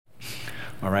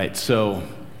All right, so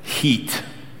heat.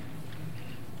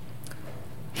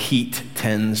 Heat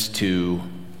tends to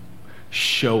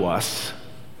show us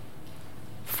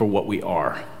for what we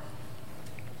are.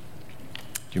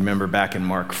 Do you remember back in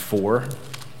Mark 4,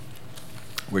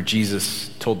 where Jesus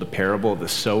told the parable of the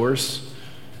sowers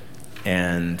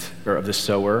or of the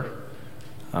sower?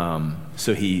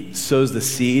 So he sows the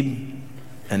seed,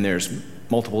 and there's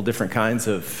multiple different kinds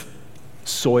of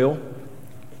soil.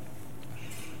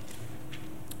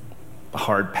 A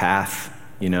hard path,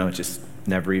 it just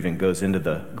never even goes into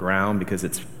the ground because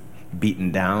it's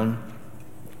beaten down,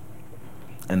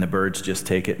 and the birds just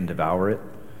take it and devour it.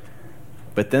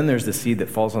 But then there's the seed that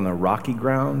falls on the rocky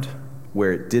ground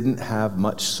where it didn't have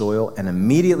much soil, and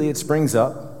immediately it springs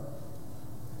up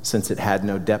since it had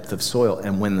no depth of soil.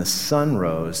 And when the sun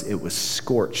rose, it was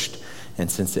scorched, and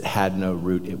since it had no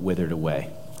root, it withered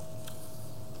away.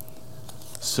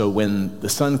 So when the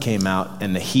sun came out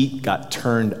and the heat got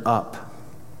turned up,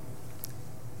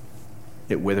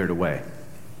 it withered away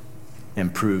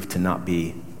and proved to not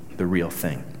be the real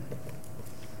thing.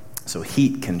 So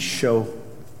heat can show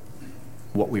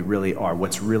what we really are,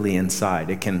 what's really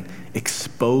inside. It can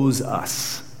expose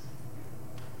us.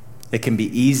 It can be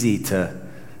easy to,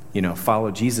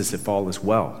 follow Jesus if all is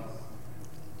well.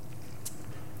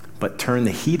 But turn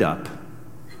the heat up,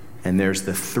 and there's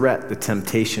the threat, the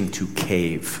temptation to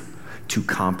cave, to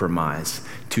compromise,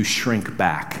 to shrink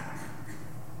back.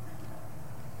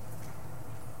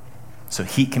 So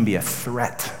heat can be a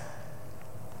threat,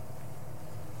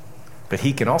 but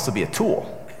heat can also be a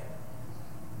tool.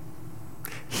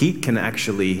 Heat can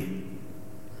actually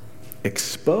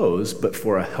expose, but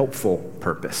for a helpful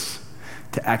purpose,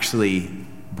 to actually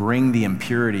bring the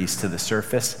impurities to the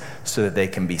surface so that they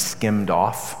can be skimmed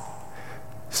off,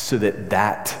 so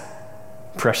that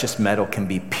precious metal can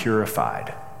be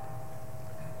purified.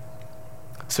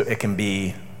 So it can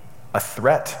be a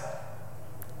threat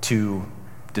to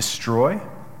destroy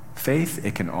faith.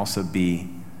 It can also be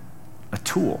a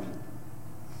tool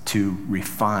to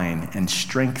refine and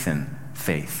strengthen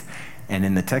faith. And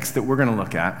in the text that we're going to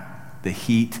look at, the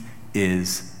heat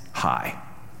is high.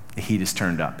 The heat is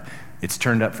turned up. It's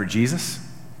turned up for Jesus,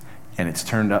 and it's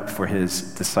turned up for his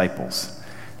disciples.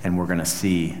 And we're going to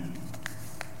see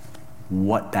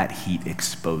what that heat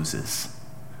exposes,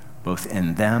 both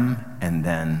in them and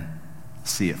then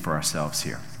see it for ourselves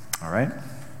here. All right?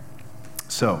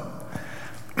 So,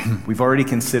 we've already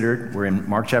considered, we're in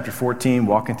Mark chapter 14,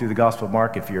 walking through the Gospel of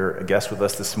Mark. If you're a guest with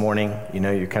us this morning,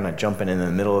 you're kind of jumping in the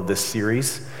middle of this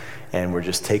series, and we're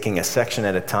just taking a section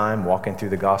at a time, walking through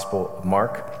the Gospel of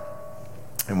Mark.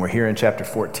 And we're here in chapter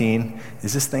 14.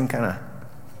 Is this thing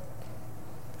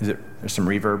there's some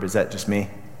reverb? Is that just me?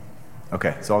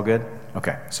 Okay, it's all good?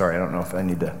 Okay, sorry, I don't know if I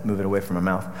need to move it away from my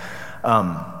mouth.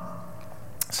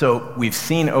 So we've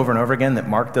seen over and over again that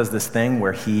Mark does this thing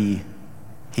where he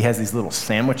has these little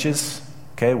sandwiches,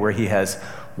 okay, where he has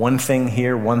one thing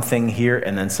here,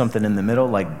 and then something in the middle,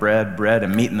 like bread,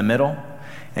 and meat in the middle.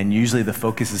 And usually the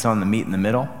focus is on the meat in the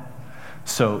middle.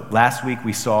 So last week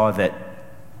we saw that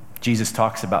Jesus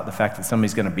talks about the fact that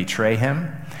somebody's going to betray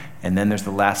him. And then there's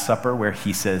the Last Supper where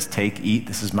he says, take, eat,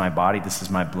 this is my body, this is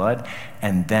my blood.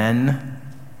 And then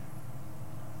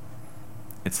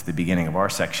it's the beginning of our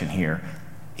section here.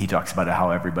 He talks about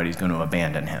how everybody's going to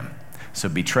abandon him. So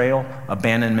betrayal,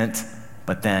 abandonment,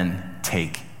 but then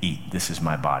take, eat, this is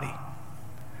my body.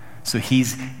 So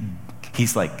he's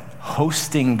like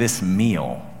hosting this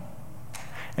meal.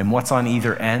 And what's on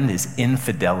either end is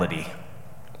infidelity.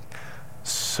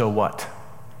 So what?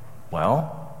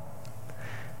 Well,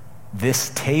 this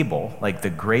table, like the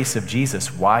grace of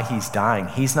Jesus, why he's dying,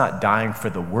 he's not dying for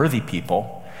the worthy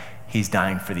people, he's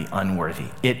dying for the unworthy.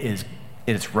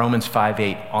 It's Romans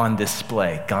 5:8 on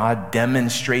display. God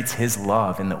demonstrates his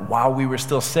love in that while we were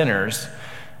still sinners,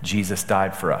 Jesus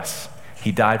died for us.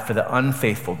 He died for the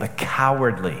unfaithful, the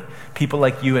cowardly, people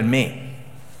like you and me.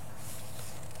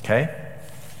 Okay?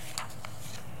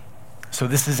 So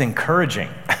this is encouraging.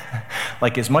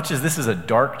 Like, as much as this is a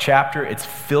dark chapter, it's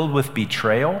filled with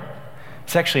betrayal.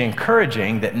 It's actually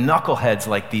encouraging that knuckleheads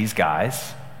like these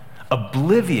guys,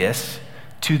 oblivious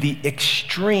to the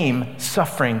extreme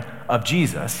suffering of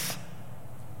Jesus,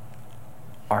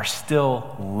 are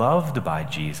still loved by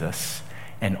Jesus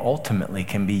and ultimately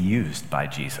can be used by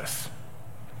Jesus.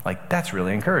 Like, that's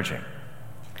really encouraging.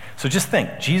 So just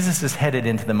think, Jesus is headed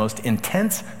into the most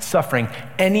intense suffering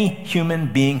any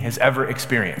human being has ever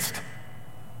experienced.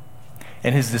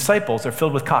 And his disciples are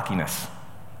filled with cockiness.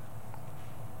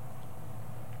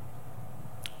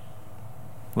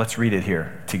 Let's read it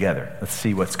here together. Let's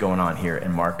see what's going on here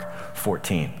in Mark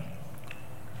 14.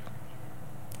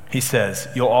 He says,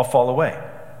 you'll all fall away.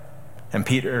 And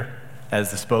Peter,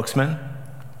 as the spokesman,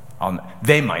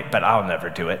 they might, but I'll never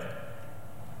do it.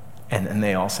 And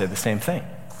they all say the same thing.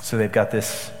 So they've got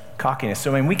this cockiness.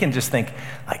 So we can just think,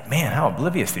 like, man, how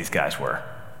oblivious these guys were.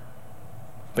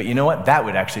 But you know what? That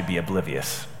would actually be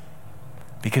oblivious,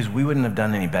 because we wouldn't have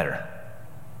done any better.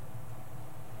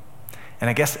 And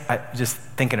I guess just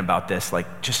thinking about this,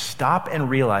 like, just stop and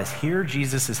realize here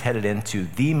Jesus is headed into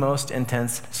the most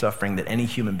intense suffering that any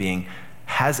human being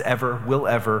has ever, will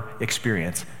ever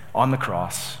experience on the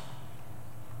cross.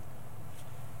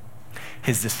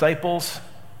 His disciples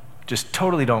just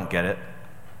totally don't get it.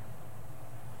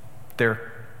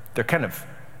 They're kind of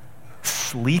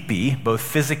sleepy, both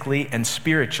physically and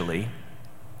spiritually.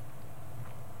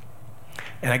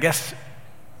 And I guess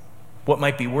what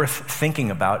might be worth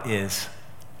thinking about is,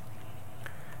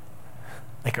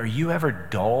 like, are you ever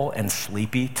dull and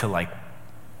sleepy to, like,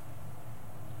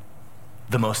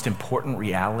 the most important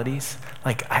realities?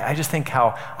 Like, I just think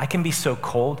how I can be so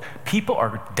cold. People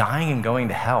are dying and going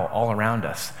to hell all around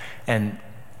us. And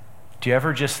do you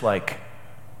ever just, like,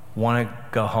 want to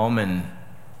go home and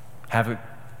have a,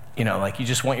 like, you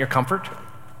just want your comfort?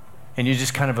 And you're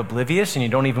just kind of oblivious and you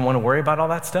don't even want to worry about all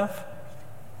that stuff?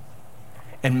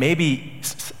 And maybe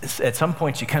at some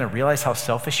points you kind of realize how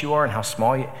selfish you are and how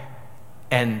small you,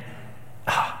 and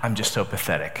I'm just so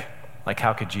pathetic. Like,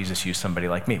 how could Jesus use somebody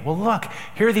like me? Well, look,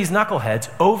 here are these knuckleheads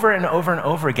over and over and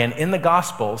over again in the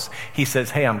Gospels. He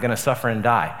says, hey, I'm going to suffer and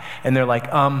die. And they're like,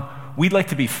 we'd like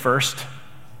to be first.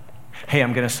 Hey,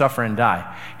 I'm going to suffer and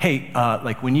die. Hey,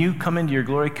 like, when you come into your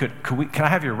glory, can I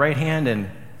have your right hand, and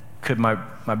could my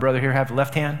brother here have the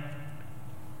left hand?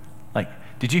 Like,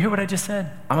 did you hear what I just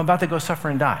said? I'm about to go suffer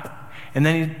and die. And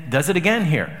then he does it again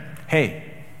here.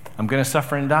 Hey, I'm going to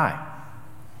suffer and die.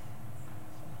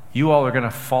 You all are going to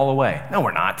fall away. No,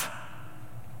 we're not.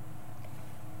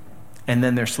 And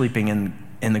then they're sleeping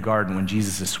in the garden when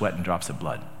Jesus is sweating drops of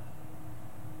blood.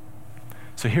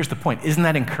 So here's the point. Isn't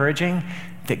that encouraging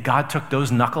that God took those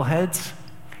knuckleheads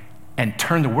and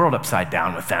turned the world upside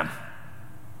down with them?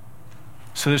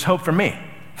 So there's hope for me.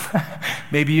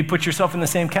 Maybe you put yourself in the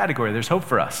same category. There's hope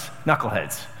for us,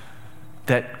 knuckleheads,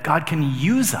 that God can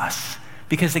use us.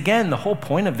 Because again, the whole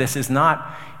point of this is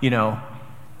not,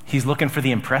 he's looking for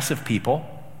the impressive people.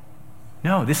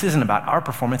 No, this isn't about our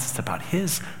performance. It's about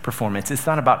his performance. It's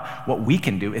not about what we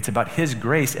can do. It's about his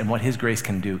grace and what his grace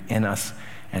can do in us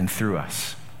and through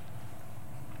us.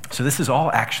 So this is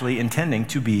all actually intending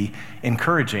to be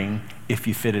encouraging if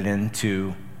you fit it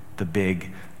into the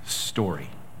big story.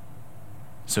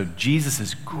 So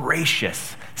Jesus'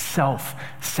 gracious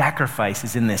self-sacrifice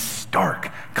is in this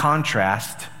stark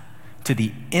contrast to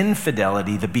the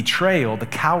infidelity, the betrayal, the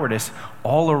cowardice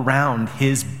all around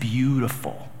his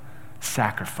beautiful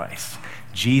sacrifice.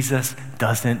 Jesus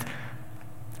doesn't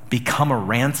become a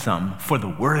ransom for the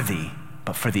worthy,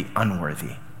 but for the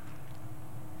unworthy.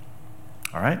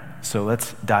 All right, so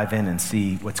let's dive in and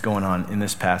see what's going on in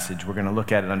this passage. We're going to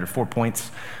look at it under 4 points.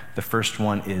 The first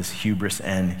one is hubris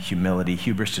and humility.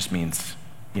 Hubris just means,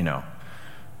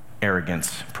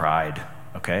 arrogance, pride,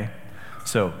 okay?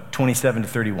 So 27 to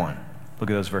 31, look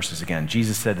at those verses again.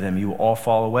 Jesus said to them, you will all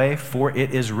fall away, for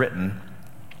it is written,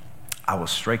 I will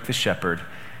strike the shepherd,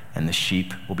 and the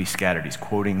sheep will be scattered. He's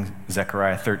quoting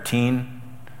Zechariah 13.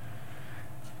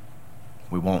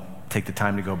 We won't take the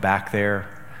time to go back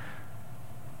there.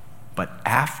 But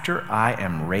after I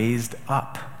am raised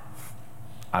up,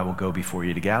 I will go before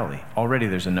you to Galilee. Already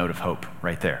there's a note of hope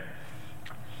right there.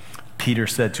 Peter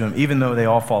said to him, even though they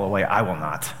all fall away, I will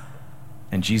not.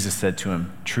 And Jesus said to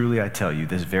him, truly I tell you,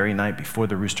 this very night before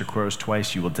the rooster crows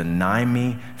twice, you will deny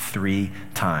me 3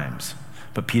 times.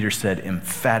 But Peter said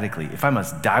emphatically, if I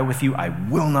must die with you, I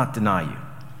will not deny you.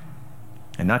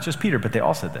 And not just Peter, but they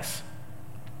all said this.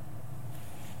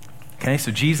 Okay, so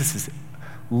Jesus is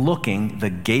looking the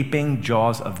gaping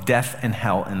jaws of death and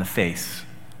hell in the face.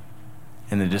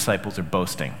 And the disciples are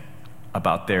boasting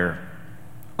about their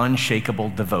unshakable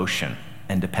devotion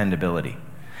and dependability.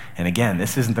 And again,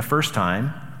 this isn't the first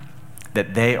time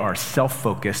that they are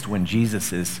self-focused when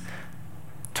Jesus is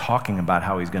talking about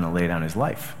how he's going to lay down his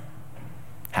life.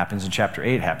 Happens in chapter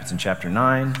 8, happens in chapter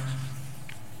 9,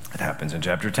 it happens in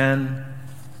chapter 10,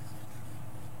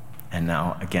 and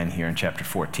now again here in chapter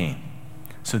 14.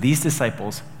 So these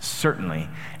disciples certainly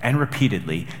and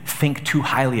repeatedly think too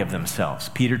highly of themselves,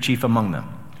 Peter chief among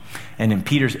them. And in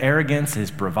Peter's arrogance,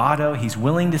 his bravado, he's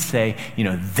willing to say,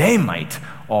 they might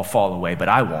all fall away, but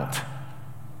I won't. I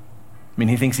mean,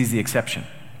 he thinks he's the exception.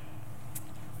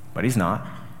 But he's not.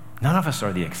 None of us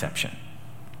are the exception.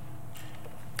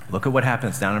 Look at what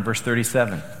happens down in verse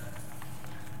 37.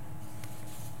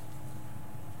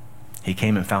 He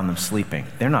came and found them sleeping.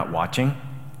 They're not watching.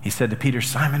 He said to Peter,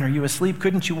 Simon, are you asleep?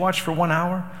 Couldn't you watch for 1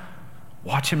 hour?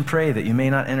 Watch and pray that you may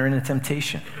not enter into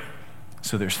temptation.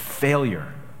 So there's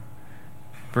failure.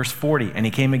 Verse 40, and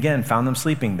he came again, found them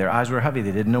sleeping. Their eyes were heavy.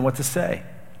 They didn't know what to say.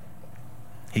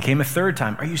 He came a third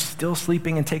time. Are you still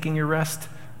sleeping and taking your rest?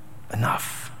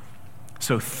 Enough.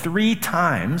 So 3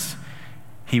 times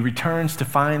he returns to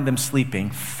find them sleeping,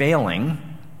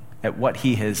 failing at what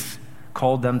he has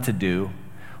called them to do,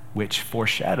 which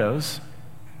foreshadows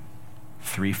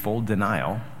threefold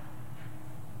denial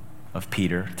of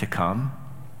Peter to come.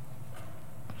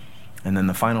 And then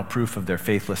the final proof of their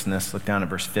faithlessness, look down at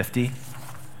verse 50.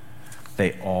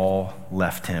 They all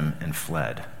left him and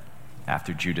fled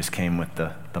after Judas came with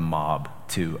the mob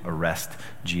to arrest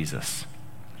Jesus.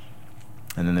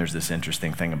 And then there's this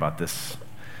interesting thing about this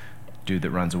dude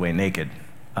that runs away naked.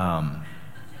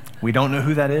 We don't know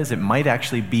who that is. It might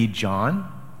actually be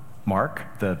John,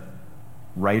 Mark, the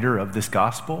writer of this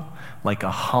gospel, like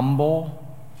a humble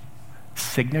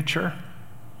signature,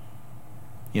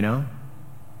 you know?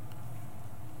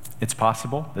 It's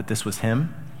possible that this was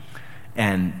him,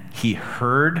 and he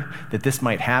heard that this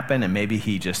might happen, and maybe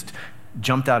he just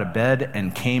jumped out of bed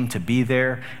and came to be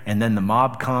there, and then the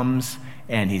mob comes,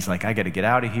 and he's like, I got to get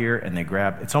out of here, and they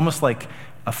grab. It's almost like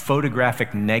a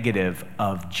photographic negative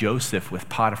of Joseph with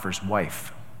Potiphar's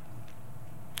wife.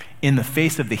 In the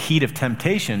face of the heat of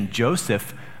temptation,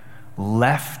 Joseph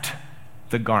left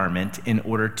the garment in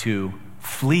order to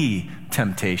flee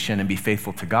temptation and be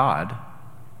faithful to God.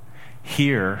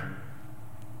 Here,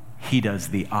 he does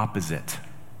the opposite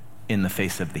in the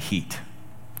face of the heat,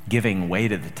 giving way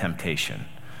to the temptation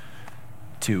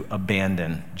to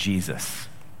abandon Jesus.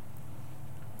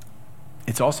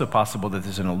 It's also possible that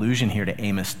there's an allusion here to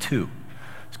Amos 2.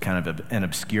 It's kind of an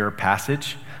obscure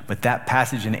passage, but that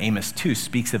passage in Amos 2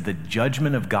 speaks of the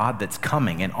judgment of God that's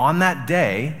coming. And on that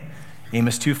day,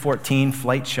 Amos 2:14,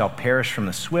 flight shall perish from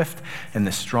the swift, and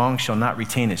the strong shall not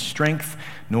retain his strength,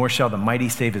 nor shall the mighty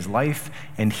save his life.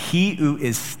 And he who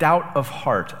is stout of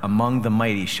heart among the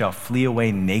mighty shall flee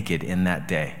away naked in that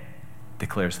day,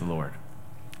 declares the Lord.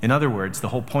 In other words, the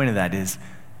whole point of that is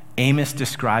Amos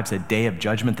describes a day of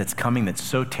judgment that's coming that's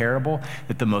so terrible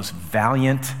that the most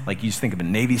valiant, like you just think of a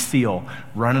Navy SEAL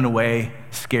running away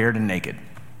scared and naked.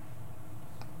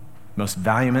 Most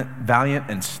valiant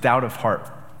and stout of heart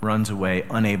runs away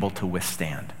unable to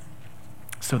withstand.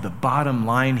 So the bottom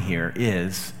line here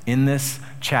is, in this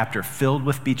chapter filled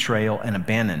with betrayal and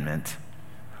abandonment,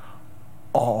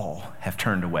 all have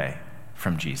turned away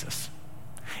from Jesus.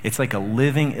 It's like a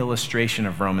living illustration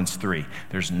of Romans 3.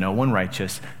 There's no one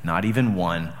righteous, not even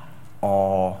one.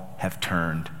 All have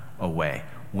turned away.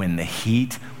 When the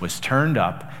heat was turned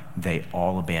up, they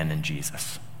all abandoned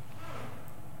Jesus.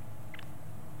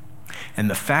 And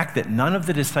the fact that none of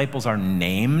the disciples are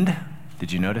named,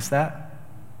 did you notice that?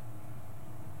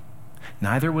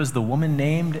 Neither was the woman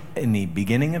named in the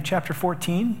beginning of chapter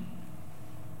 14.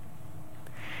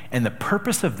 And the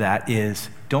purpose of that is,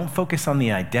 don't focus on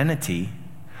the identity,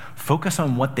 focus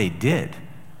on what they did.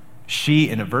 She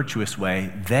in a virtuous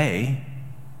way, they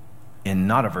in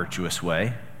not a virtuous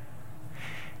way.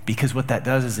 Because what that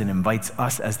does is it invites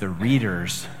us as the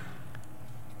readers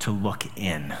to look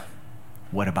in.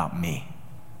 What about me?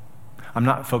 I'm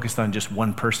not focused on just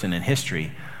one person in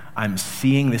history. I'm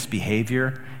seeing this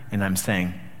behavior and I'm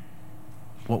saying,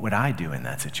 what would I do in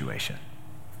that situation?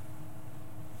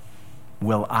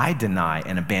 Will I deny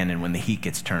and abandon when the heat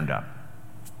gets turned up?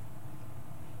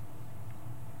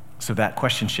 So that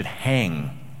question should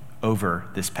hang over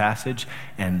this passage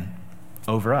and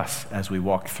over us as we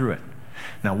walk through it.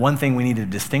 Now, one thing we need to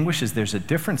distinguish is there's a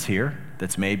difference here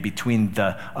that's made between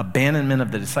the abandonment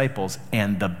of the disciples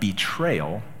and the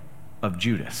betrayal of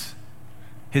Judas.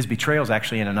 His betrayal is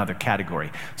actually in another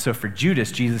category. So for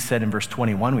Judas, Jesus said in verse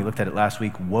 21, we looked at it last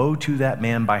week, woe to that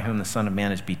man by whom the Son of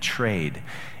Man is betrayed.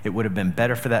 It would have been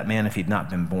better for that man if he'd not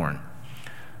been born.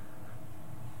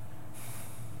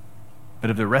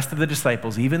 But of the rest of the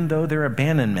disciples, even though their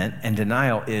abandonment and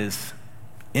denial is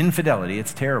infidelity,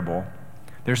 it's terrible,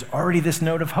 there's already this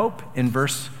note of hope in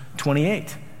verse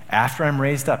 28. After I'm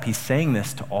raised up, he's saying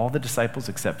this to all the disciples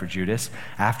except for Judas.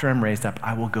 After I'm raised up,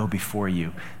 I will go before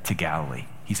you to Galilee.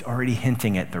 He's already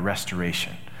hinting at the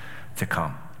restoration to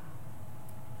come.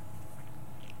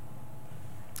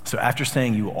 So after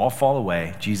saying you will all fall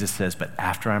away, Jesus says, but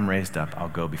after I'm raised up, I'll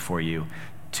go before you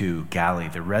to Galilee.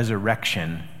 The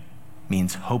resurrection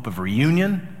means hope of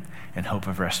reunion and hope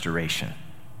of restoration.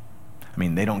 I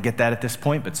mean, they don't get that at this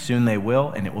point, but soon they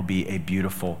will, and it will be a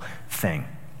beautiful thing.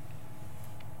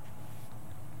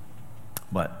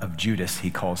 But of Judas, he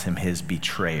calls him his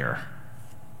betrayer.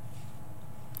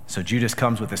 So Judas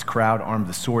comes with this crowd armed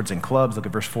with swords and clubs. Look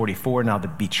at verse 44. Now the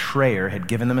betrayer had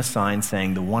given them a sign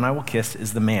saying, the one I will kiss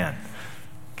is the man.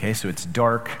 Okay, so it's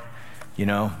dark. They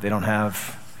don't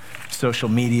have social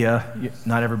media.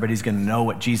 Not everybody's going to know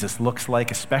what Jesus looks like,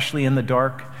 especially in the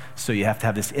dark. So you have to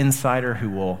have this insider who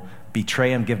will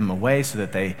betray him, give him away so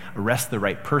that they arrest the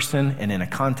right person and in a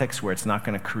context where it's not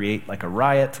going to create like a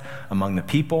riot among the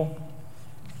people.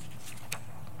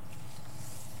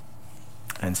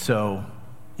 And so,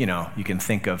 you can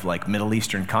think of like Middle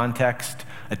Eastern context,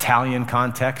 Italian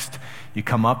context. You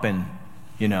come up and,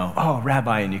 oh,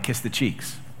 Rabbi, and you kiss the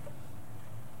cheeks.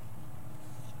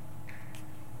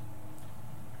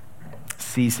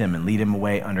 Seize him and lead him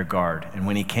away under guard. And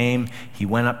when he came, he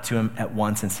went up to him at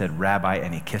once and said, Rabbi,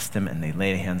 and he kissed him, and they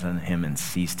laid hands on him and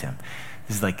seized him.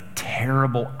 This is like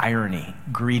terrible irony,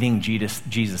 greeting Jesus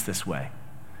this way.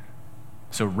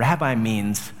 So Rabbi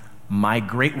means my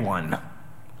great one,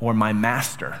 or my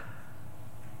master.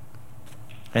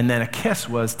 And then a kiss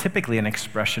was typically an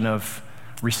expression of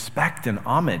respect and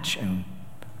homage and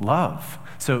love.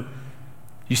 So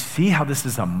you see how this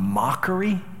is a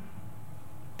mockery?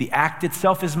 The act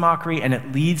itself is mockery, and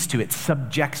it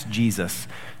subjects Jesus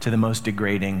to the most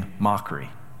degrading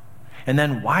mockery. And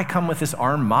then why come with this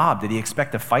armed mob? Did he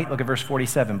expect a fight? Look at verse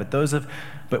 47.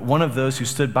 But one of those who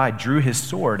stood by drew his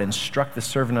sword and struck the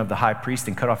servant of the high priest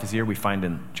and cut off his ear. We find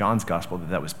in John's gospel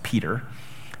that was Peter.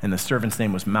 And the servant's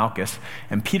name was Malchus.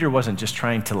 And Peter wasn't just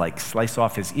trying to slice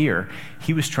off his ear.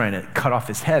 He was trying to cut off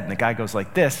his head. And the guy goes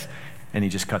like this, and he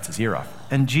just cuts his ear off.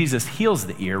 And Jesus heals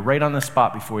the ear right on the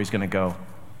spot before he's going to go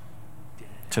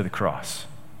to the cross.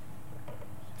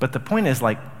 But the point is,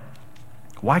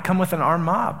 why come with an armed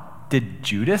mob? Did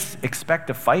Judas expect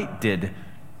a fight? Did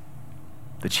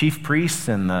the chief priests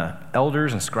and the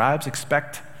elders and scribes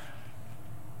expect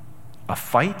a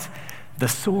fight? The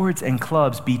swords and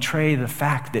clubs betray the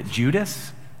fact that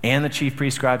Judas and the chief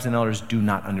priests, scribes, and elders do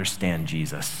not understand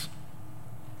Jesus.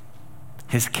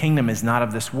 His kingdom is not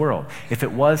of this world. If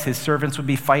it was, his servants would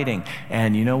be fighting.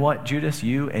 And you know what, Judas?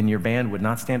 You and your band would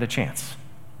not stand a chance.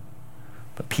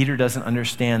 But Peter doesn't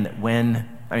understand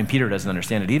that Peter doesn't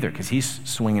understand it either because he's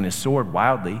swinging his sword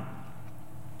wildly.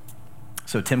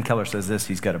 So Tim Keller says this.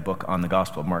 He's got a book on the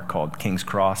Gospel of Mark called King's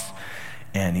Cross.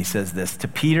 And he says this, to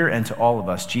Peter and to all of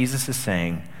us, Jesus is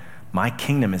saying, my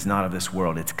kingdom is not of this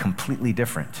world. It's completely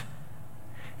different.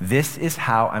 This is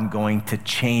how I'm going to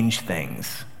change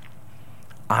things.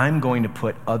 I'm going to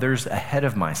put others ahead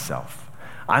of myself.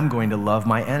 I'm going to love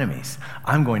my enemies.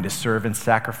 I'm going to serve and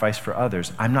sacrifice for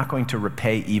others. I'm not going to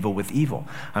repay evil with evil.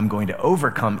 I'm going to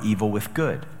overcome evil with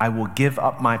good. I will give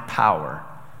up my power,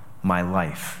 my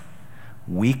life.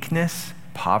 Weakness,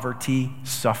 poverty,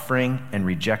 suffering, and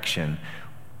rejection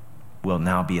will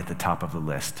now be at the top of the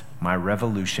list. My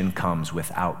revolution comes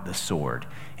without the sword.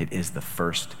 It is the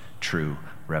first true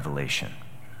revelation.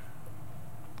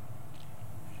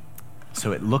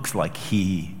 So it looks like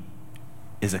he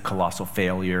is a colossal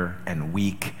failure and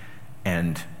weak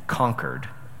and conquered.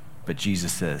 But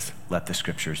Jesus says, let the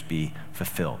scriptures be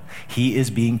fulfilled. He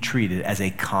is being treated as a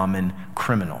common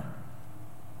criminal.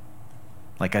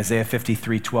 Like Isaiah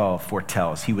 53:12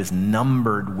 foretells, he was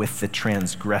numbered with the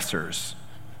transgressors.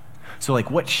 So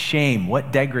what shame,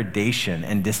 what degradation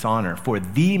and dishonor for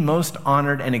the most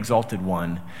honored and exalted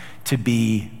one to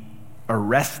be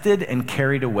arrested and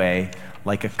carried away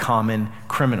like a common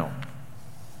criminal.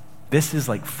 This is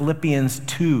like Philippians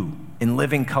 2 in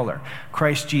living color.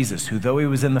 Christ Jesus, who though he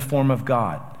was in the form of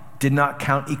God, did not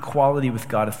count equality with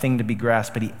God a thing to be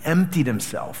grasped, but he emptied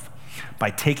himself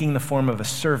by taking the form of a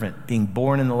servant, being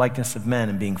born in the likeness of men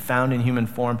and being found in human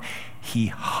form. He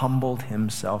humbled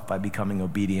himself by becoming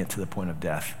obedient to the point of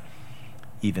death,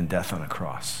 even death on a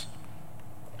cross.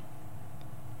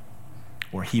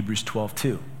 Or Hebrews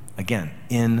 12:2, again,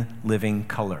 in living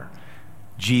color.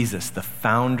 Jesus, the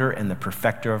founder and the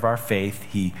perfecter of our faith,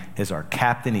 he is our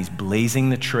captain. He's blazing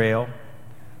the trail.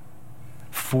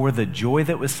 For the joy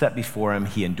that was set before him,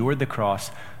 he endured the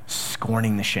cross,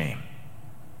 scorning the shame.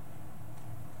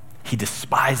 He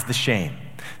despised the shame.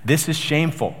 This is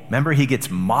shameful. Remember, he gets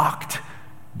mocked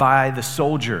by the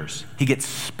soldiers. He gets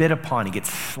spit upon. He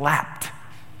gets slapped.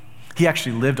 He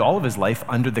actually lived all of his life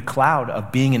under the cloud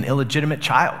of being an illegitimate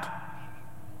child.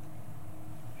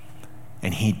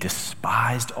 And he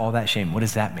despised all that shame. What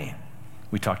does that mean?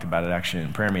 We talked about it actually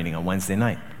in prayer meeting on Wednesday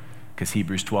night because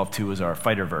Hebrews 12:2 is our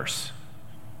fighter verse.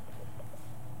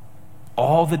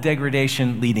 All the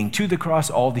degradation leading to the cross,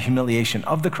 all the humiliation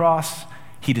of the cross,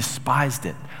 he despised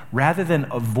it. Rather than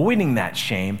avoiding that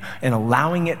shame and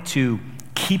allowing it to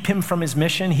keep him from his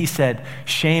mission, he said,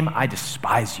 shame, I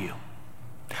despise you.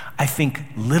 I think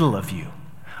little of you.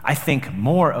 I think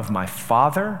more of my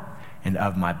Father and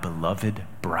of my beloved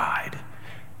bride.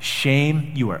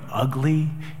 Shame, you are ugly,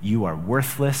 you are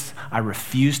worthless. I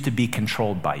refuse to be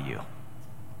controlled by you.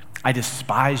 I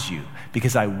despise you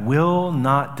because I will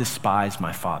not despise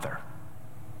my Father.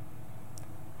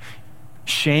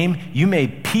 Shame, you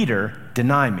made Peter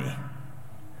deny me,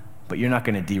 but you're not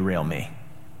going to derail me.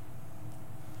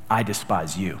 I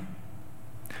despise you.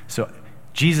 So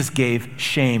Jesus gave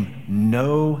shame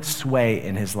no sway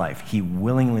in his life. He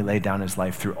willingly laid down his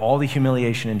life through all the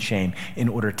humiliation and shame in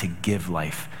order to give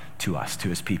life to us, to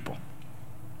his people.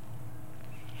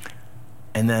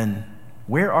 And then,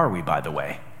 where are we, by the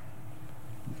way?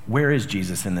 Where is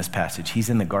Jesus in this passage? He's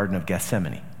in the Garden of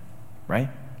Gethsemane, right?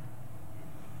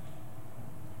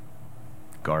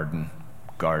 Garden.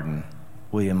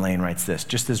 William Lane writes this: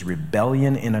 just as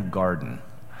rebellion in a garden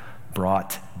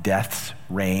brought death's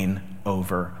reign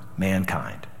over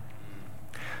mankind,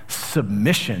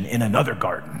 submission in another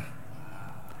garden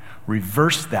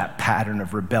reversed that pattern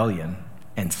of rebellion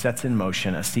and sets in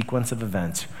motion a sequence of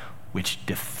events which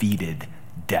defeated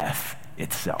death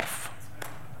itself.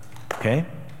 Okay?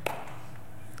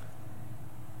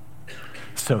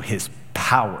 So his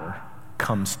power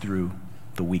comes through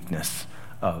the weakness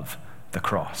of the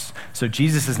cross. So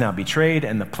Jesus is now betrayed,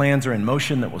 and the plans are in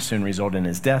motion that will soon result in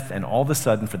his death, and all of a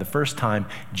sudden, for the first time,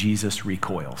 Jesus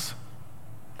recoils.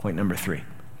 Point number 3.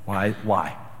 Why?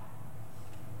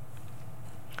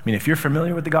 I mean, if you're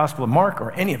familiar with the Gospel of Mark,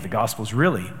 or any of the Gospels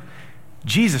really,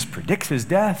 Jesus predicts his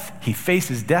death. He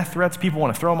faces death threats. People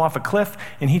want to throw him off a cliff,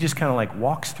 and he just kind of like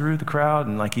walks through the crowd,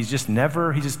 and like he's just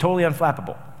totally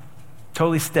unflappable,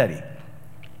 totally steady.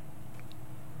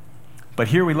 But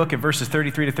here we look at verses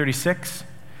 33 to 36,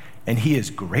 and he is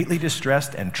greatly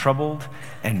distressed and troubled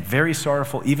and very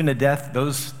sorrowful, even to death.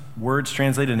 Those words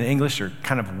translated in English are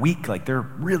kind of weak, like they're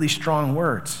really strong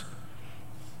words.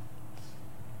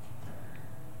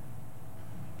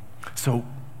 So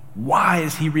why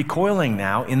is he recoiling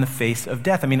now in the face of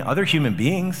death? I mean, other human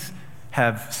beings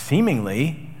have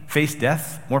seemingly faced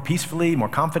death more peacefully, more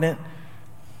confident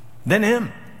than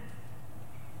him.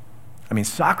 I mean,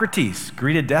 Socrates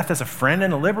greeted death as a friend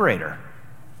and a liberator.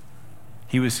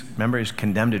 He was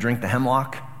condemned to drink the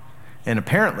hemlock. And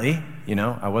apparently,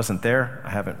 I wasn't there. I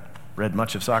haven't read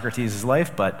much of Socrates'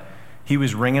 life, but he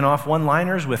was ringing off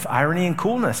one-liners with irony and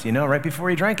coolness, right before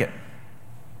he drank it.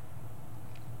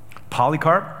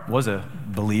 Polycarp was a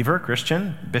believer,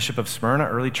 Christian, bishop of Smyrna,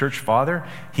 early church father.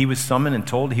 He was summoned and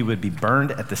told he would be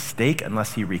burned at the stake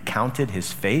unless he recounted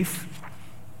his faith.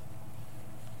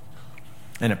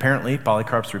 And apparently,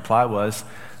 Polycarp's reply was,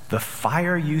 "The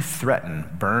fire you threaten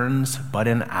burns but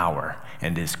an hour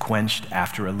and is quenched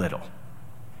after a little."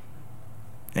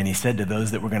 And he said to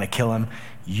those that were going to kill him,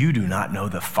 "You do not know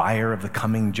the fire of the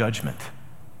coming judgment.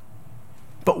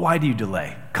 But why do you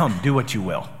delay? Come, do what you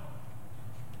will."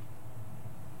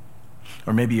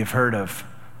 Or maybe you've heard of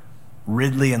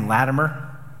Ridley and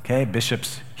Latimer, okay?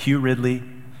 Bishops Hugh Ridley,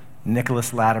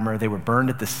 Nicholas Latimer. They were burned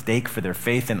at the stake for their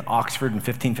faith in Oxford in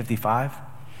 1555.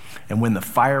 And when the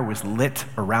fire was lit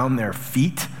around their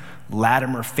feet,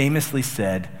 Latimer famously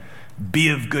said, "Be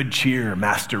of good cheer,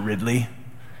 Master Ridley,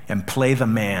 and play the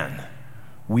man.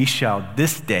 We shall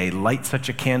this day light such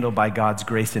a candle by God's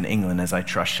grace in England as I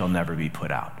trust shall never be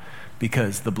put out."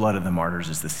 Because the blood of the martyrs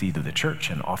is the seed of the church,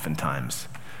 and oftentimes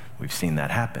we've seen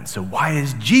that happen. So why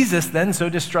is Jesus then so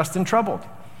distressed and troubled?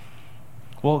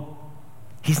 Well,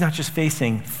 he's not just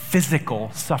facing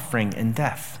physical suffering and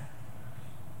death.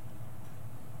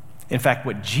 In fact,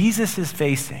 what Jesus is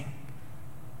facing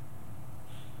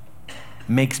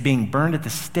makes being burned at the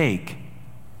stake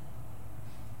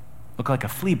look like a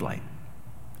flea blight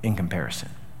in comparison.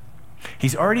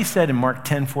 He's already said in Mark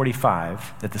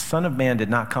 10:45 that the Son of Man did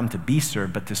not come to be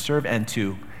served, but to serve and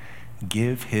to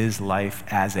give his life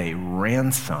as a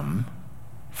ransom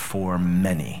for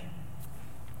many.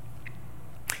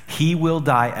 He will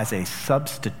die as a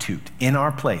substitute in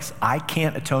our place. I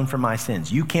can't atone for my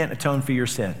sins. You can't atone for your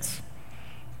sins.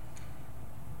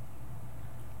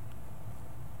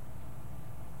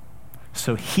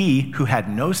 So he who had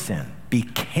no sin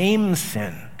became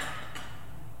sin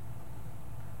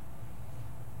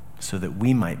so that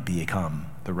we might become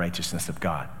the righteousness of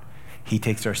God. He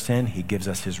takes our sin, he gives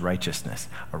us his righteousness,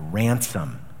 a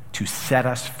ransom to set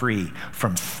us free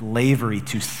from slavery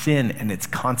to sin and its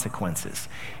consequences.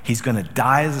 He's going to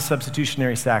die as a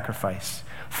substitutionary sacrifice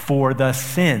for the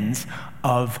sins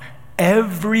of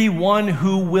everyone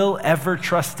who will ever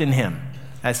trust in him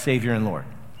as Savior and Lord.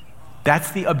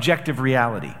 That's the objective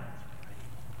reality.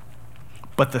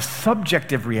 But the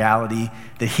subjective reality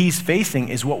that he's facing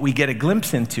is what we get a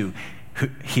glimpse into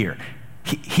here.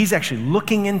 He's actually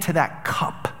looking into that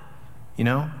cup,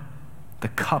 the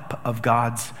cup of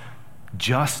God's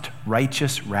just,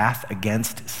 righteous wrath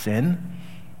against sin,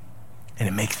 and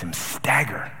it makes him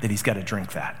stagger that he's got to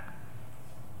drink that.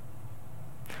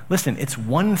 Listen, it's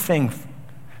one thing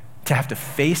to have to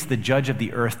face the judge of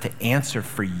the earth to answer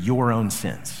for your own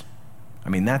sins. I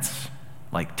mean, that's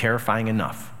like terrifying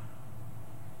enough.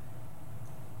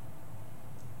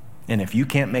 And if you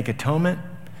can't make atonement,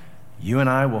 you and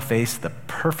I will face the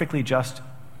perfectly just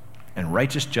and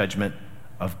righteous judgment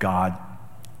of God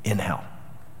in hell.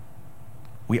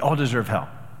 We all deserve hell.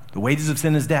 The wages of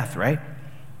sin is death, right?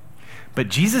 But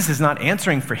Jesus is not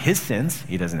answering for his sins.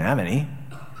 He doesn't have any.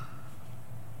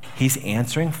 He's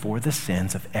answering for the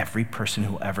sins of every person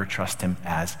who will ever trust him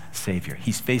as Savior.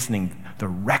 He's facing the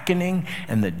reckoning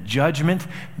and the judgment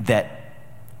that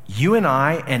you and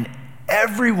I and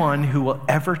everyone who will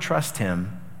ever trust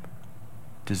him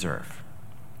deserve.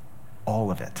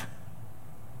 All of it.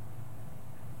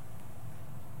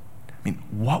 I mean,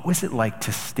 what was it like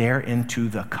to stare into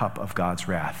the cup of God's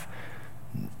wrath?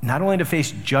 Not only to face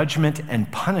judgment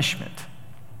and punishment,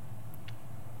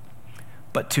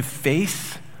 but to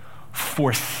face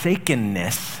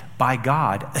forsakenness by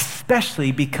God,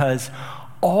 especially because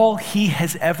all he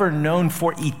has ever known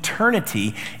for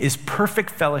eternity is perfect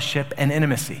fellowship and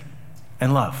intimacy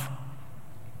and love.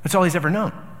 That's all he's ever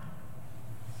known.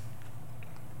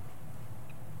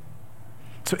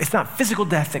 So it's not physical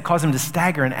death that caused him to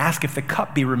stagger and ask if the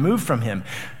cup be removed from him.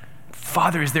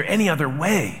 Father, is there any other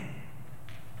way?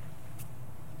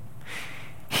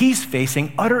 He's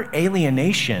facing utter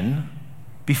alienation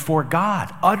before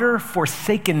God, utter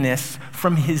forsakenness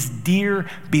from his dear,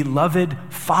 beloved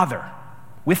Father,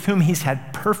 with whom he's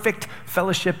had perfect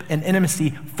fellowship and intimacy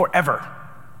forever.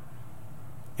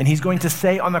 And he's going to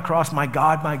say on the cross, my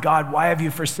God, why have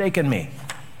you forsaken me?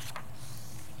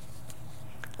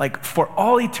 Like for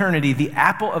all eternity, the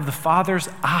apple of the Father's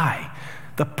eye,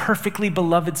 the perfectly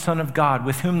beloved Son of God,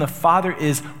 with whom the Father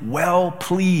is well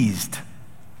pleased,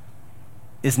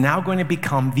 is now going to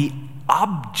become the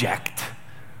object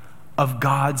of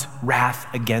God's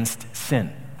wrath against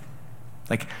sin.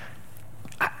 Like,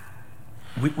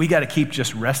 we got to keep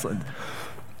just wrestling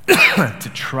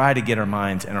to try to get our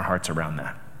minds and our hearts around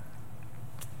that.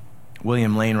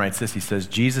 William Lane writes this, he says,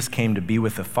 Jesus came to be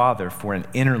with the Father for an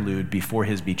interlude before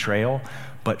his betrayal,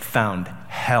 but found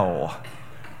hell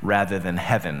rather than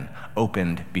heaven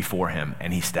opened before him,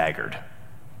 and he staggered.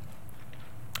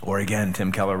 Or again,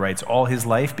 Tim Keller writes, all his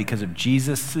life, because of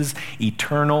Jesus'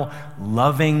 eternal,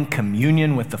 loving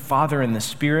communion with the Father and the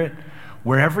Spirit,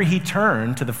 wherever he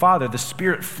turned to the Father, the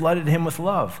Spirit flooded him with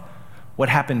love. What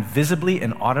happened visibly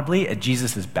and audibly at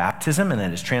Jesus' baptism and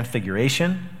at his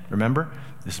transfiguration, remember,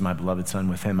 this is my beloved Son,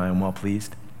 with him I am well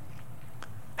pleased,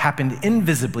 happened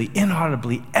invisibly,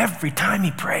 inaudibly every time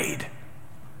he prayed.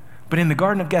 But in the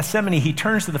Garden of Gethsemane, he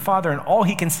turns to the Father, and all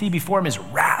he can see before him is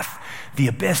wrath, the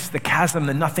abyss, the chasm,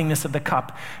 the nothingness of the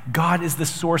cup. God is the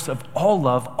source of all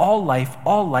love, all life,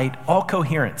 all light, all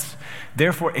coherence.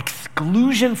 Therefore,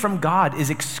 exclusion from God is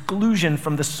exclusion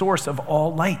from the source of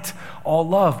all light, all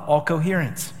love, all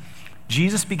coherence.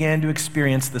 Jesus began to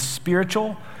experience the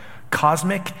spiritual,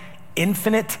 cosmic,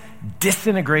 infinite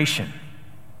disintegration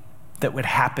that would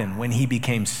happen when he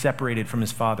became separated from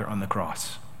his Father on the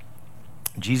cross.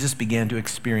 Jesus began to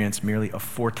experience merely a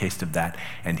foretaste of that,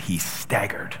 and he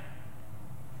staggered.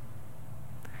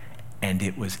 And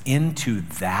it was into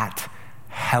that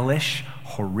hellish,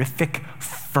 horrific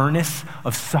furnace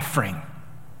of suffering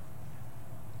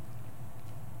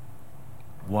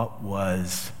what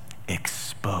was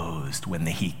exposed when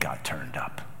the heat got turned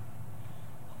up.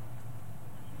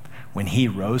 When he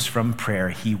rose from prayer,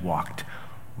 he walked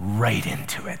right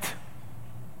into it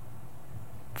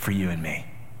for you and me.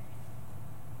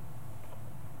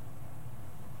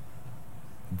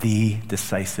 The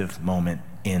decisive moment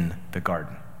in the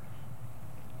garden.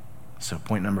 So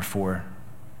point number 4,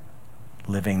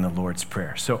 living the Lord's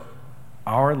Prayer. So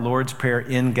our Lord's Prayer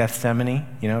in Gethsemane,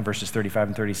 verses 35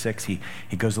 and 36, he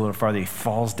goes a little farther, he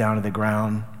falls down to the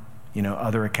ground.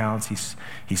 Other accounts,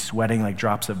 he's sweating like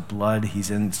drops of blood.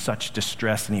 He's in such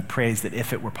distress, and he prays that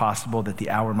if it were possible, that the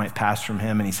hour might pass from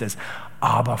him. And he says,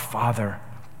 Abba, Father.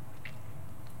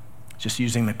 Just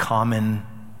using the common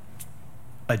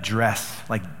address,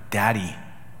 like Daddy.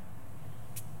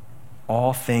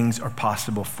 All things are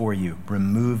possible for you.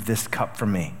 Remove this cup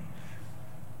from me.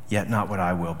 Yet not what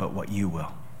I will, but what you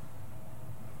will.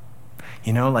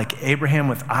 Like Abraham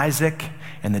with Isaac,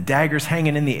 and the daggers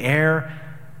hanging in the air.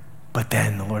 But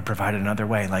then the Lord provided another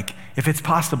way. Like, if it's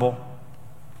possible,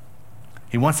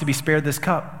 he wants to be spared this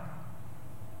cup.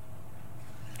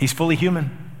 He's fully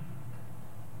human.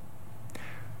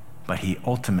 But he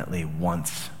ultimately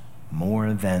wants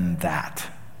more than that.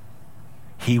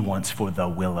 He wants for the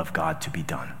will of God to be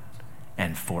done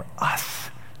and for us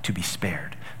to be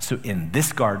spared. So in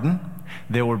this garden,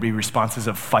 there will be responses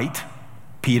of fight,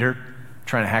 Peter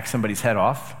trying to hack somebody's head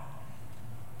off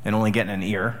and only getting an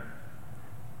ear,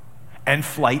 and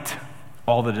flight,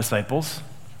 all the disciples,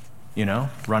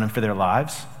 running for their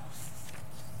lives.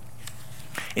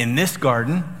 In this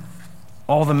garden,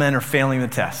 all the men are failing the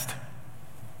test.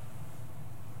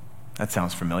 That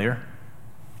sounds familiar.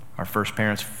 Our first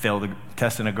parents failed the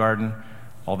test in a garden.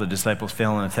 All the disciples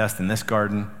fail in a test in this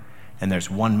garden. And there's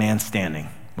one man standing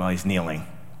while he's kneeling,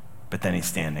 but then he's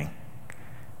standing.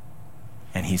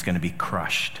 And he's going to be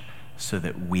crushed so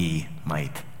that we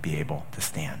might be able to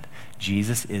stand.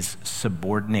 Jesus is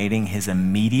subordinating his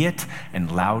immediate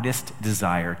and loudest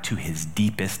desire to his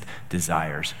deepest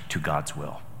desires, to God's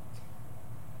will.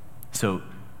 So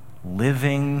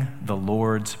living the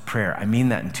Lord's Prayer, I mean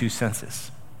that in two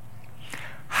senses.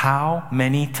 How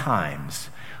many times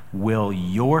will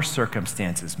your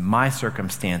circumstances, my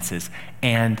circumstances,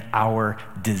 and our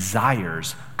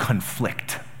desires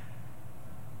conflict?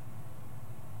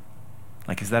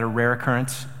 Like, is that a rare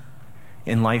occurrence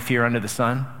in life here under the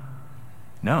sun?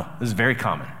 No, this is very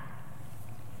common.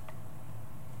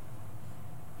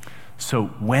 So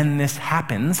when this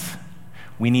happens,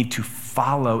 we need to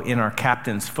follow in our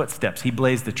captain's footsteps. He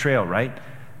blazed the trail, right?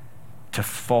 To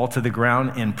fall to the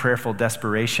ground in prayerful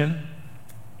desperation.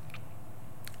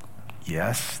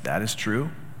 Yes, that is true.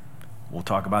 We'll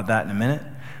talk about that in a minute.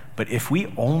 But if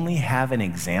we only have an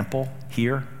example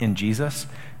here in Jesus,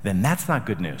 then that's not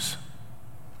good news.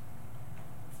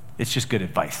 It's just good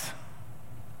advice.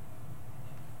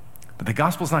 But the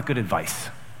gospel is not good advice.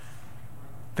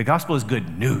 The gospel is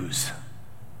good news.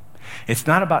 It's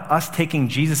not about us taking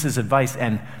Jesus' advice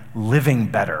and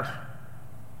living better,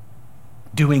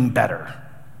 doing better.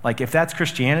 Like, if that's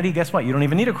Christianity, guess what? You don't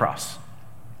even need a cross.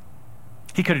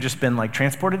 He could have just been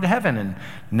transported to heaven, and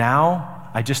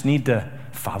now I just need to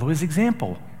follow his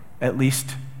example, at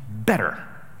least better.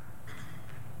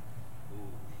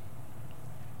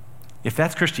 If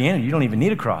that's Christianity, you don't even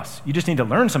need a cross. You just need to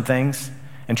learn some things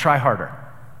and try harder.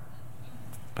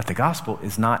 But the gospel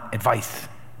is not advice.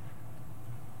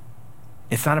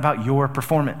 It's not about your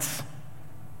performance.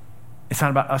 It's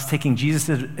not about us taking Jesus'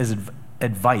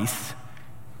 advice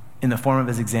in the form of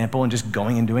his example and just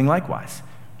going and doing likewise.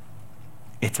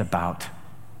 It's about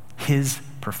his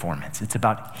performance. It's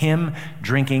about him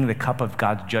drinking the cup of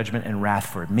God's judgment and wrath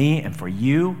for me and for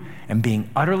you, and being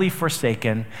utterly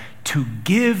forsaken to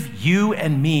give you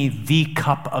and me the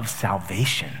cup of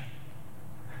salvation,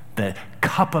 the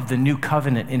cup of the new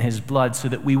covenant in his blood, so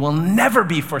that we will never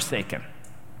be forsaken.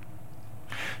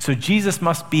 So Jesus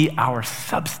must be our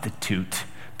substitute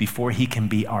before he can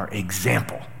be our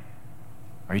example.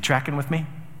 Are you tracking with me?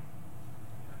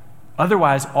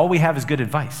 Otherwise, all we have is good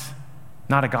advice,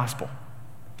 not a gospel,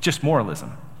 just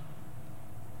moralism.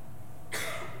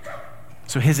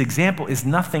 So his example is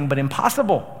nothing but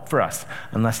impossible for us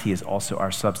unless he is also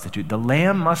our substitute. The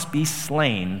lamb must be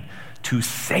slain to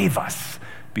save us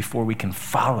before we can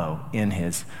follow in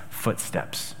his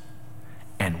footsteps.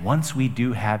 And once we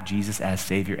do have Jesus as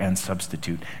Savior and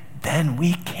substitute, then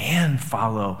we can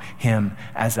follow him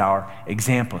as our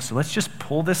example. So let's just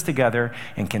pull this together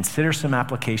and consider some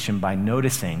application by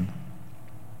noticing,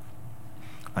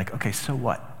 okay, so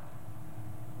what?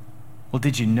 Well,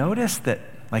 did you notice that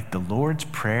the Lord's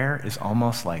Prayer is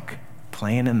almost like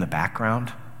playing in the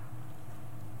background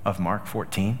of Mark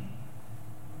 14?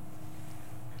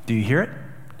 Do you hear it?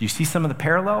 Do you see some of the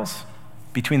parallels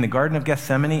between the Garden of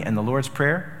Gethsemane and the Lord's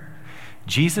Prayer?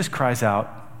 Jesus cries out,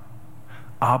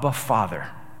 Abba, Father.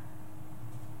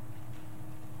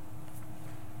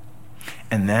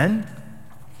 And then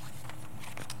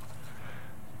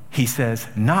he says,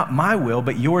 not my will,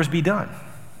 but yours be done.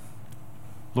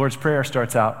 Lord's Prayer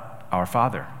starts out, Our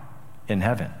Father in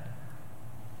heaven,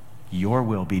 your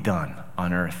will be done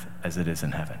on earth as it is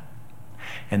in heaven.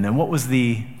 And then what was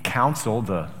the counsel,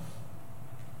 the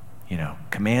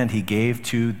command he gave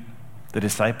to the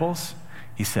disciples?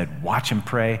 He said, watch and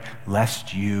pray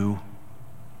lest you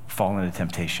fall into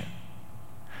temptation.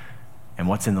 And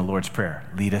what's in the Lord's Prayer?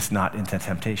 Lead us not into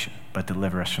temptation, but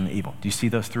deliver us from the evil. Do you see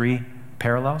those three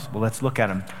parallels? Well, let's look at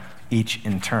them each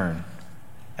in turn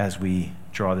as we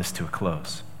draw this to a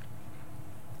close.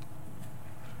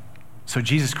 So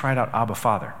Jesus cried out, Abba,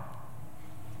 Father.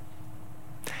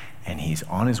 And he's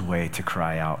on his way to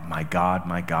cry out, my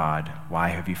God, why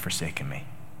have you forsaken me?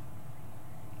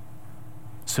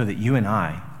 So that you and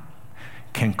I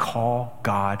can call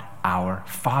God our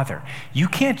Father. You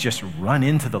can't just run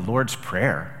into the Lord's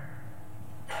Prayer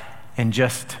and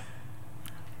just,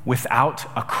 without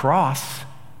a cross,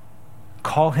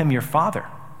 call him your Father,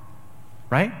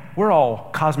 right? We're all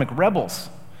cosmic rebels.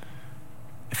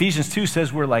 Ephesians 2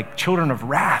 says we're like children of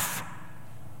wrath.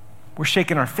 We're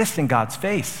shaking our fists in God's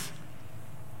face.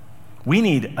 We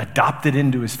need adopted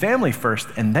into his family first,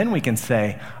 and then we can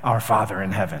say, our Father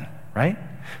in heaven, right?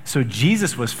 So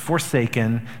Jesus was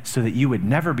forsaken so that you would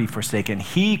never be forsaken.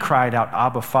 He cried out,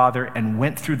 Abba, Father, and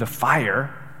went through the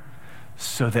fire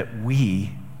so that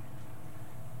we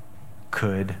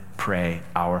could pray,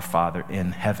 our Father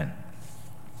in heaven.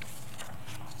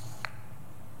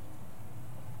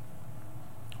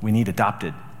 We need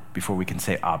adopted before we can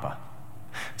say Abba.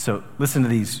 So listen to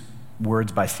these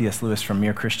words by C.S. Lewis from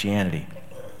Mere Christianity.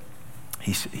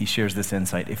 He shares this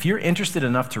insight. If you're interested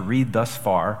enough to read thus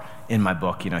far in my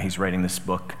book, he's writing this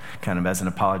book kind of as an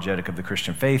apologetic of the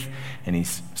Christian faith, and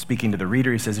he's speaking to the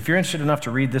reader. He says, if you're interested enough to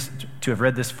have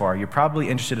read this far, you're probably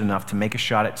interested enough to make a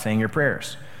shot at saying your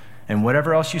prayers. And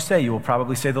whatever else you say, you will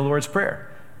probably say the Lord's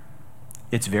Prayer.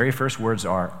 Its very first words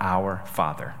are, Our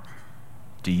Father.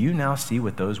 Do you now see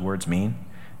what those words mean?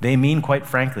 They mean, quite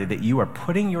frankly, that you are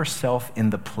putting yourself in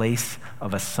the place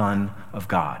of a son of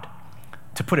God.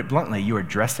 To put it bluntly, you are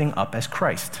dressing up as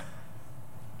Christ.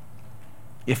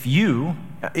 If you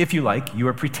like, you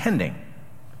are pretending.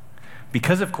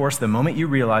 Because, of course, the moment you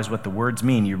realize what the words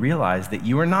mean, you realize that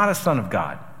you are not a son of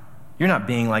God. You're not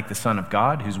being like the Son of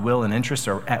God, whose will and interests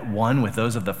are at one with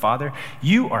those of the Father.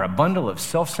 You are a bundle of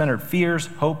self-centered fears,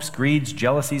 hopes, greeds,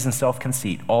 jealousies, and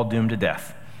self-conceit, all doomed to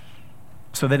death.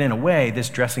 So that in a way, this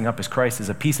dressing up as Christ is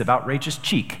a piece of outrageous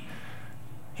cheek.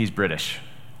 He's British.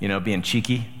 Being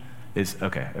cheeky is,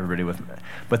 okay, everybody with me.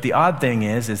 But the odd thing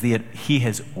is that he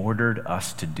has ordered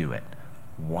us to do it.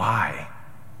 Why?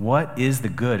 What is the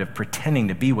good of pretending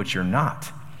to be what you're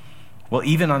not? Well,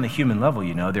 even on the human level,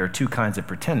 there are two kinds of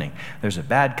pretending. There's a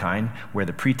bad kind where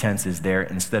the pretense is there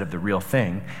instead of the real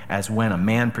thing, as when a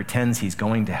man pretends he's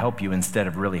going to help you instead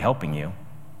of really helping you.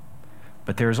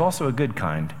 But there is also a good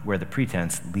kind where the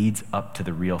pretense leads up to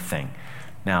the real thing.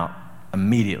 Now,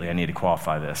 immediately I need to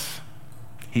qualify this.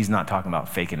 He's not talking about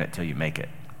faking it till you make it.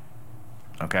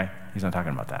 Okay? He's not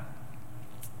talking about that.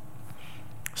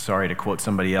 Sorry to quote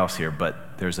somebody else here,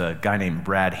 but there's a guy named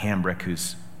Brad Hambrick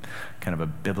who's kind of a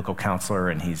biblical counselor,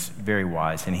 and he's very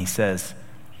wise. And he says,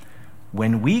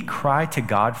 when we cry to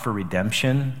God for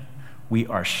redemption, we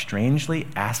are strangely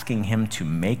asking him to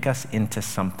make us into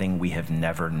something we have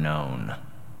never known,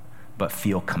 but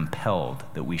feel compelled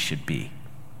that we should be.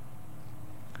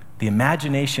 The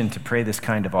imagination to pray this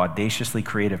kind of audaciously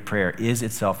creative prayer is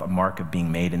itself a mark of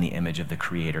being made in the image of the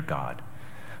Creator God.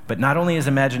 But not only is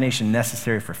imagination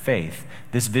necessary for faith,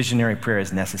 this visionary prayer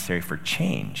is necessary for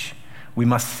change. We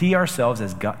must see ourselves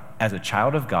as a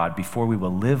child of God before we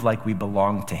will live like we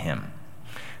belong to him.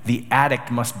 The addict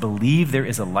must believe there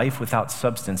is a life without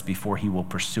substance before he will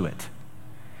pursue it.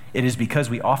 It is because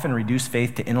we often reduce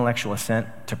faith to intellectual assent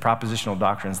to propositional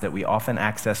doctrines that we often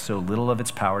access so little of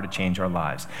its power to change our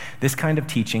lives. This kind of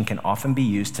teaching can often be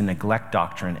used to neglect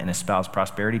doctrine and espouse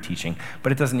prosperity teaching,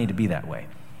 but it doesn't need to be that way.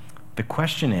 The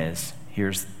question is,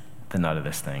 here's the nut of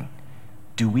this thing,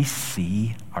 do we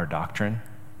see our doctrine?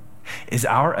 Is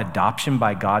our adoption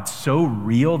by God so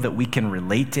real that we can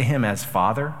relate to him as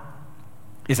Father?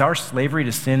 Is our slavery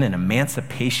to sin and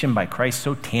emancipation by Christ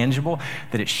so tangible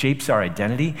that it shapes our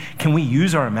identity? Can we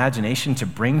use our imagination to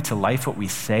bring to life what we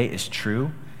say is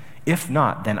true? If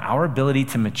not, then our ability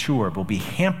to mature will be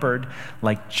hampered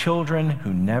like children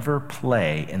who never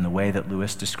play in the way that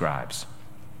Lewis describes.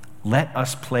 Let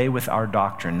us play with our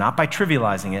doctrine, not by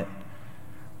trivializing it,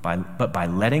 but by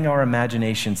letting our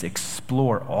imaginations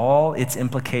explore all its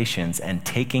implications and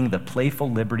taking the playful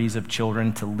liberties of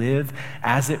children to live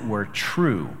as it were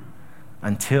true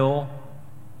until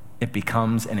it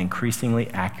becomes an increasingly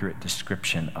accurate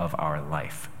description of our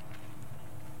life.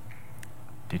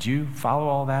 Did you follow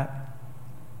all that?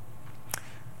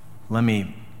 Let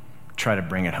me try to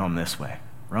bring it home this way.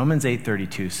 Romans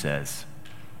 8:32 says,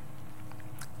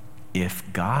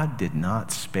 if God did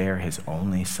not spare his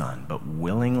only son, but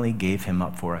willingly gave him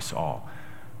up for us all,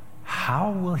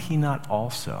 how will he not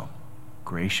also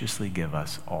graciously give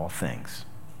us all things?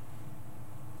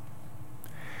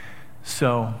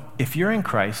 So, if you're in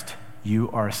Christ, you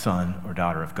are a son or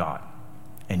daughter of God,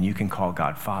 and you can call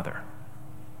God Father.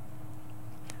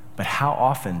 But how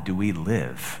often do we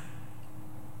live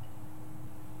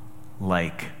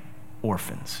like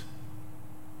orphans?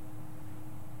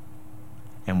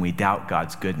 And we doubt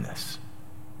God's goodness.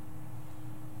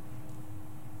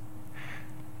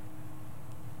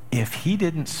 If he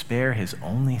didn't spare his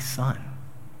only son,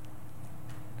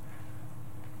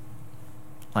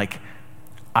 like,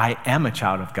 I am a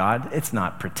child of God. It's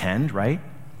not pretend, right?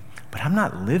 But I'm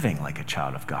not living like a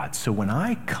child of God. So when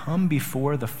I come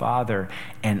before the Father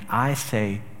and I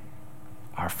say,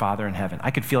 our Father in heaven,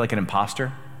 I could feel like an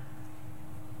imposter.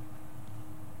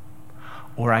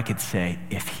 Or I could say,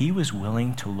 if he was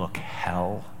willing to look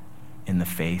hell in the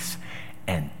face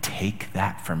and take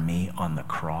that from me on the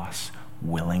cross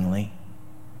willingly,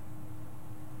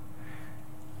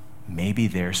 maybe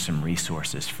there's some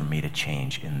resources for me to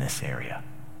change in this area.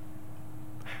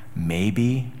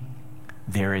 Maybe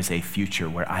there is a future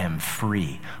where I am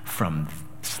free from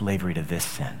slavery to this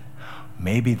sin.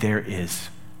 Maybe there is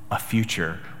a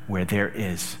future where there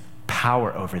is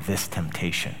power over this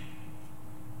temptation.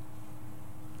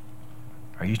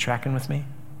 Are you tracking with me?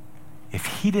 If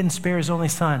he didn't spare his only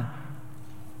son,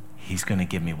 he's going to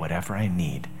give me whatever I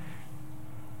need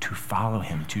to follow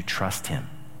him, to trust him.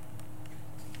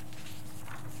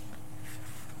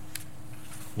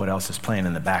 What else is playing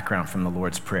in the background from the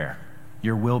Lord's Prayer?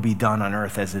 Your will be done on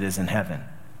earth as it is in heaven.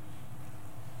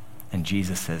 And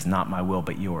Jesus says, not my will,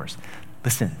 but yours.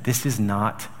 Listen, this is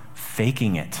not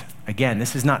faking it. Again,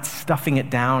 this is not stuffing it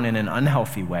down in an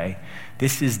unhealthy way.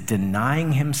 This is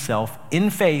denying himself in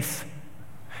faith.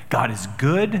 God is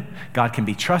good. God can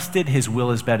be trusted. His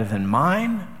will is better than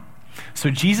mine. So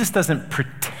Jesus doesn't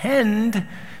pretend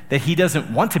that he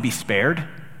doesn't want to be spared.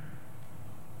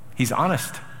 He's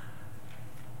honest.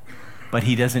 But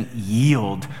he doesn't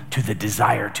yield to the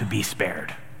desire to be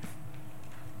spared.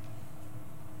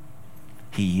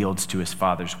 He yields to his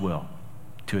Father's will,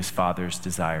 to his Father's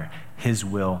desire, his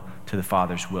will to the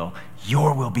Father's will.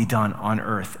 Your will be done on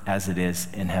earth as it is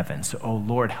in heaven. So, oh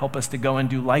Lord, help us to go and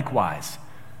do likewise.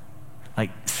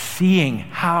 Like seeing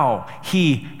how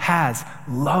he has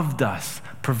loved us,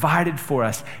 provided for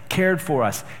us, cared for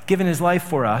us, given his life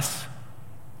for us.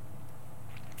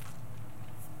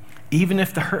 Even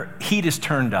if the heat is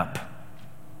turned up,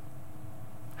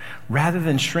 rather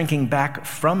than shrinking back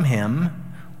from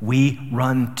him, we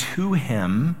run to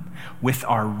him with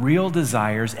our real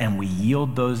desires and we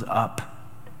yield those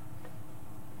up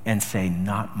and say,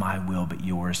 not my will, but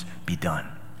yours be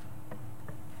done.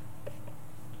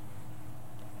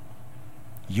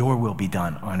 Your will be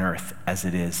done on earth as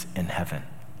it is in heaven.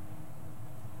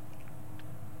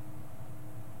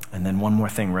 And then one more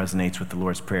thing resonates with the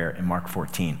Lord's Prayer in Mark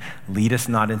 14. Lead us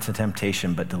not into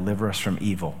temptation, but deliver us from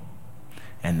evil.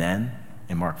 And then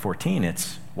in Mark 14,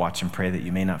 it's watch and pray that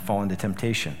you may not fall into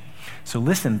temptation. So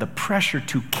listen, the pressure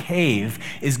to cave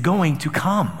is going to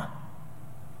come.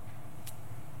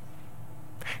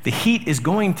 The heat is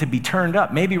going to be turned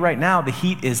up. Maybe right now the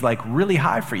heat is like really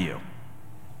high for you.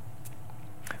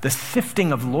 The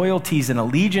sifting of loyalties and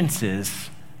allegiances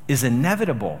is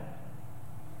inevitable.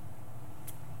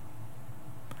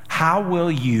 How will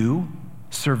you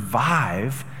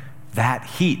survive that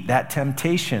heat, that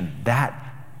temptation,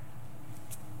 that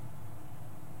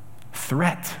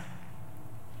threat?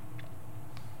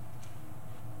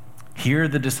 Here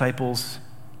the disciples,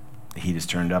 the heat is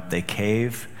turned up, they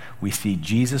cave. We see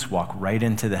Jesus walk right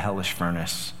into the hellish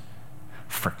furnace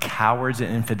for cowards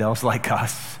and infidels like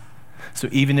us. So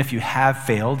even if you have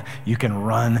failed, you can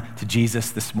run to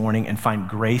Jesus this morning and find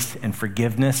grace and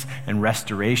forgiveness and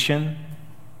restoration.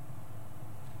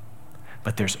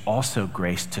 But there's also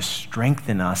grace to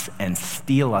strengthen us and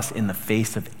steel us in the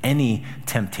face of any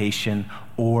temptation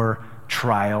or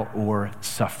trial or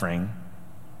suffering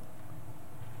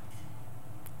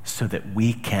so that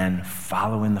we can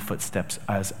follow in the footsteps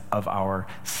of our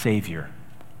Savior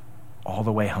all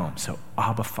the way home. So,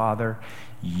 Abba, Father,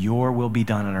 your will be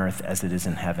done on earth as it is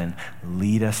in heaven.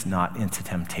 Lead us not into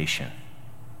temptation.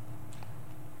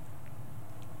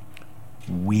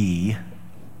 We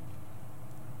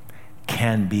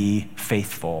can be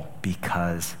faithful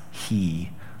because he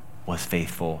was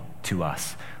faithful to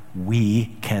us.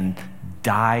 We can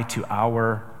die to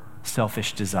our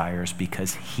selfish desires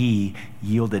because he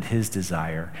yielded his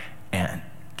desire and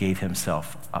gave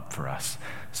himself up for us.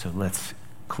 So let's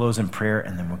close in prayer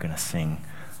and then we're going to sing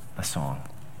a song.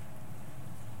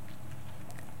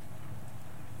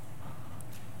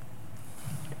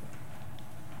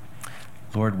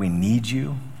 Lord, we need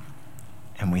you.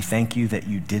 And we thank you that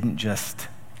you didn't just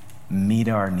meet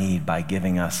our need by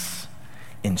giving us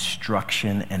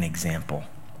instruction and example.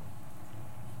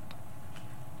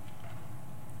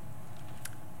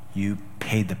 You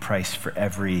paid the price for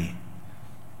every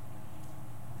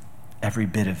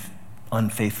bit of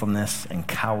unfaithfulness and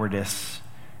cowardice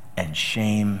and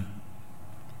shame.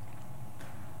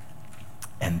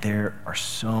 And there are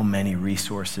so many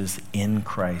resources in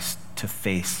Christ to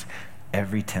face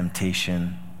every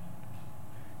temptation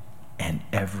and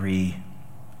every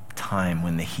time time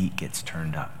when the heat gets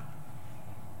turned up.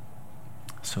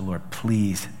 So Lord,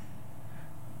 please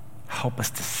help us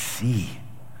to see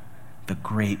the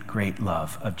great, great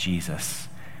love of Jesus,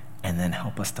 and then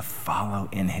help us to follow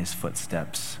in his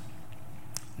footsteps.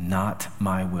 Not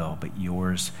my will, but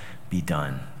yours be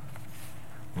done.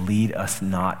 Lead us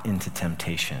not into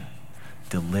temptation.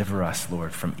 Deliver us,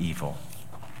 Lord, from evil.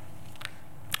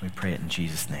 We pray it in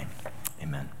Jesus' name.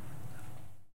 Amen.